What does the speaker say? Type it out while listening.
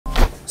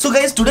So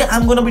guys, today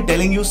I'm going to be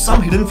telling you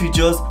some hidden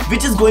features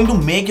which is going to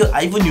make your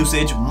iPhone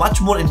usage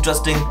much more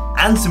interesting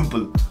and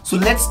simple. So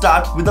let's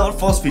start with our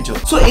first feature.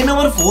 So in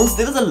our phones,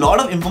 there is a lot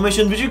of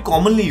information which we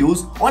commonly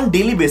use on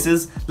daily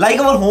basis, like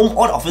our home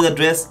or office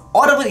address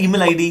or our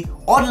email ID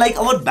or like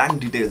our bank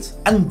details.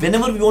 And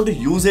whenever we want to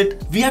use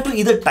it, we have to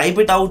either type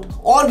it out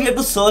or we have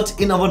to search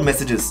in our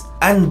messages.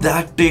 And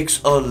that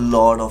takes a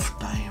lot of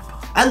time.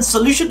 And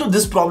solution to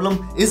this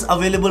problem is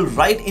available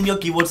right in your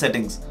keyboard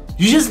settings.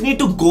 You just need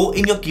to go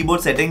in your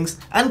keyboard settings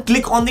and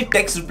click on the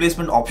text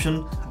replacement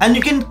option, and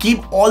you can keep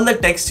all the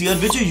text here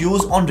which you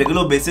use on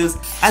regular basis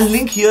and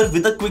link here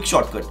with a quick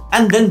shortcut.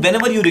 And then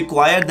whenever you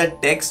require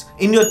that text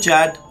in your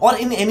chat or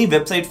in any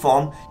website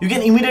form, you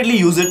can immediately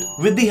use it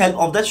with the help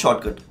of that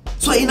shortcut.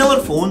 So in our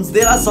phones,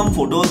 there are some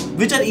photos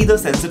which are either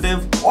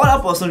sensitive or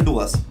are personal to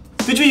us,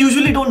 which we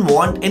usually don't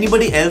want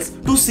anybody else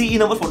to see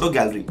in our photo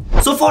gallery.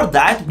 So for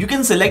that, you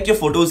can select your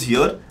photos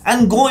here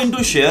and go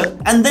into share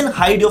and then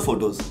hide your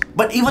photos.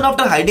 But even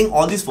after hiding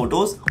all these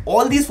photos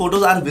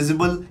are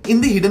visible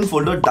in the hidden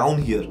folder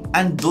down here.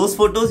 And those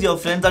photos your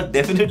friends are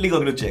definitely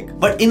going to check.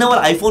 But in our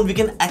iPhone, we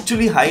can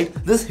actually hide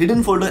this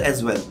hidden folder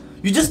as well.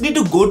 You just need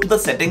to go to the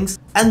settings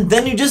and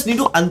then you just need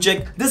to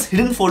uncheck this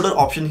hidden folder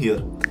option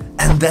here.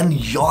 And then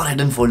your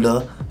hidden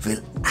folder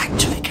will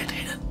actually get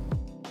hidden.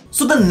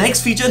 So the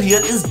next feature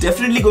here is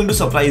definitely going to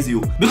surprise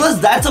you, because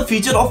that's a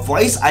feature of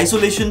voice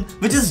isolation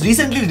which is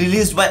recently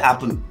released by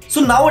Apple.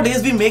 So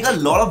nowadays we make a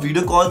lot of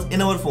video calls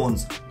in our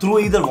phones through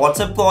either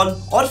WhatsApp call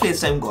or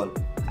FaceTime call.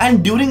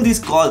 And during these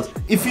calls,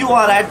 if you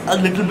are at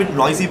a little bit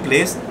noisy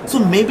place, so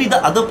maybe the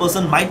other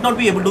person might not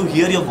be able to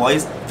hear your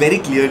voice very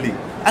clearly.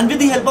 And with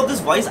the help of this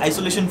voice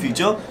isolation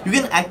feature, you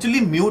can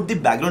actually mute the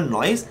background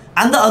noise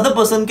and the other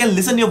person can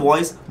listen your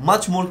voice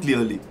much more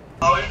clearly.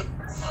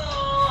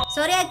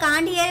 Sorry, I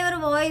can't hear your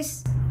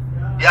voice.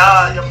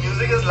 Yeah, your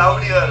music is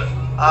loud here.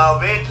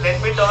 Wait,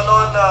 let me turn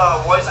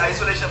on voice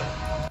isolation.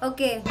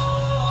 Okay.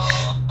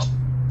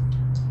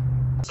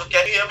 So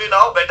can you hear me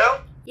now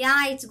better?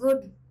 Yeah, it's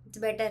good. It's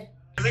better.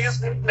 Music is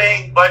still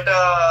playing, but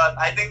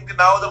I think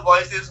now the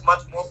voice is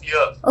much more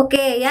clear.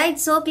 Okay, yeah,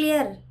 it's so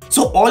clear.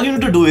 So all you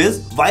need to do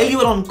is, while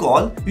you are on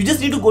call, you just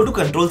need to go to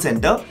control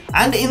center,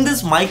 and in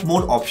this mic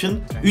mode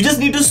option, you just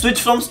need to switch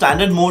from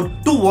standard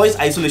mode to voice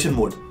isolation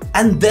mode.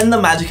 And then the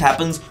magic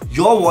happens,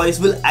 your voice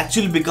will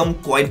actually become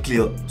quite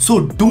clear.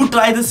 So do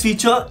try this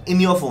feature in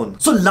your phone.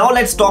 So now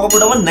let's talk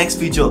about our next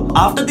feature.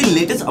 After the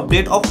latest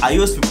update of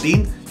iOS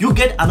 15, you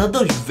get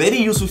another very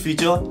useful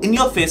feature in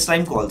your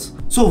FaceTime calls.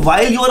 So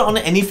while you are on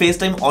any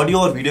FaceTime audio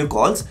or video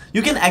calls,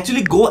 you can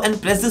actually go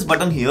and press this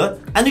button here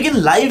and you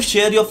can live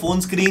share your phone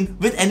screen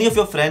with any of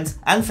your friends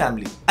and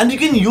family. And you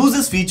can use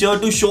this feature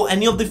to show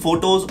any of the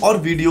photos or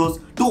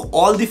videos to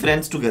all the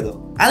friends together.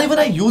 And even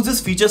I use this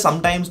feature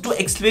sometimes to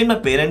explain my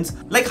parents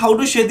like how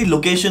to share the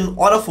location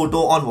or a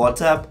photo on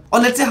WhatsApp, or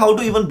let's say how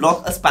to even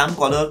block a spam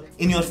caller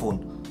in your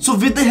phone. So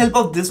with the help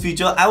of this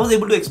feature, I was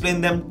able to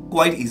explain them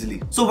quite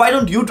easily. So why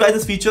don't you try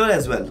this feature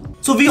as well?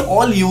 So we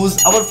all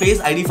use our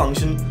Face ID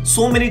function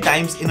so many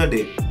times in a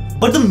day.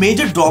 But the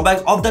major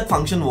drawback of that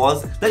function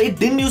was that it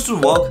didn't used to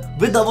work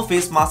with our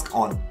face mask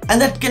on. And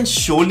that can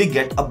surely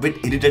get a bit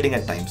irritating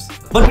at times.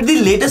 But with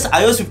the latest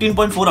iOS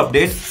 15.4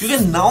 update, you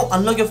can now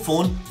unlock your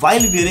phone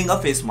while wearing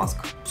a face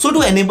mask. So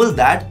to enable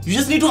that, you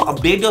just need to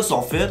update your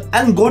software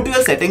and go to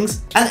your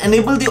settings and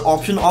enable the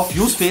option of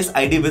use Face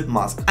ID with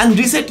mask and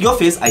reset your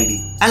Face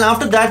ID. And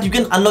after that, you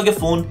can unlock your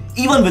phone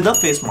even with a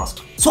face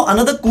mask. So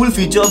another cool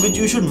feature which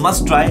you should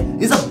must try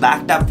is a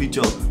back tap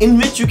feature, in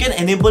which you can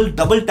enable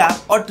double tap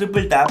or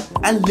triple tap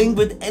and link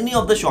with any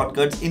of the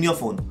shortcuts in your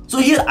phone. So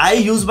here I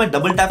use my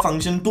double tap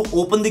function to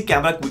open the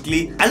camera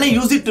quickly, and I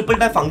use the triple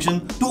tap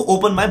function to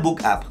open my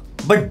book app.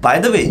 But by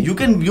the way, you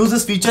can use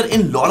this feature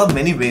in lot of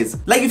many ways,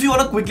 like if you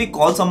want to quickly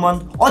call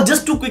someone or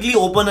just to quickly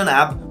open an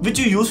app which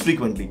you use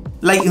frequently,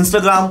 like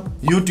Instagram,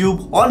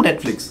 YouTube or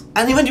Netflix.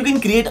 And even you can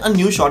create a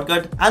new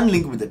shortcut and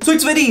link with it. So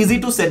it's very easy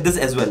to set this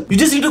as well. You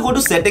just need to go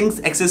to settings,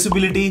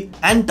 accessibility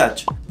and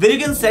touch, where you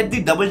can set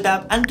the double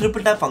tap and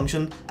triple tap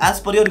function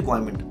as per your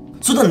requirement.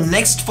 So the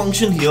next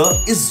function here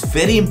is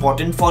very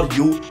important for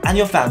you and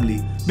your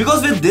family,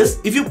 because with this,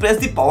 if you press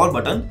the power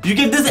button, you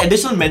get this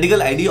additional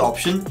medical ID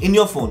option in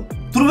your phone,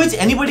 through which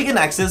anybody can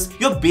access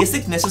your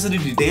basic necessary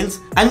details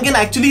and can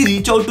actually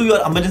reach out to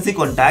your emergency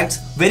contacts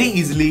very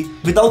easily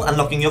without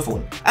unlocking your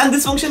phone. And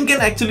this function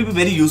can actually be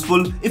very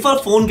useful if our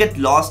phone gets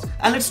lost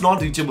and it's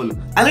not reachable,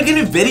 and it can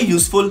be very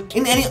useful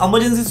in any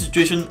emergency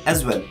situation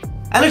as well.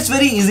 And it's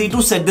very easy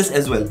to set this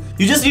as well.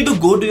 You just need to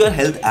go to your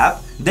health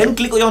app, then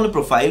click on your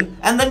profile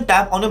and then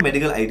tap on your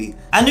medical ID.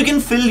 And you can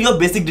fill your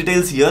basic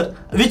details here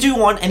which you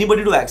want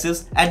anybody to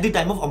access at the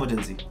time of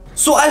emergency.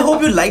 So I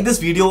hope you like this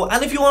video,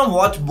 and if you want to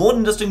watch more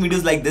interesting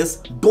videos like this,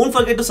 don't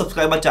forget to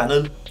subscribe our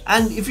channel.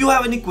 And if you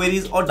have any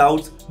queries or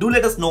doubts, do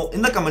let us know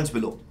in the comments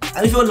below.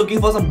 And if you are looking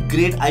for some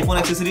great iPhone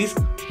accessories,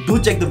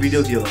 do check the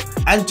video here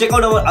and check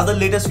out our other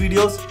latest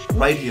videos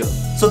right here.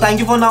 So thank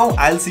you for now.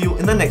 I'll see you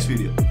in the next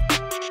video.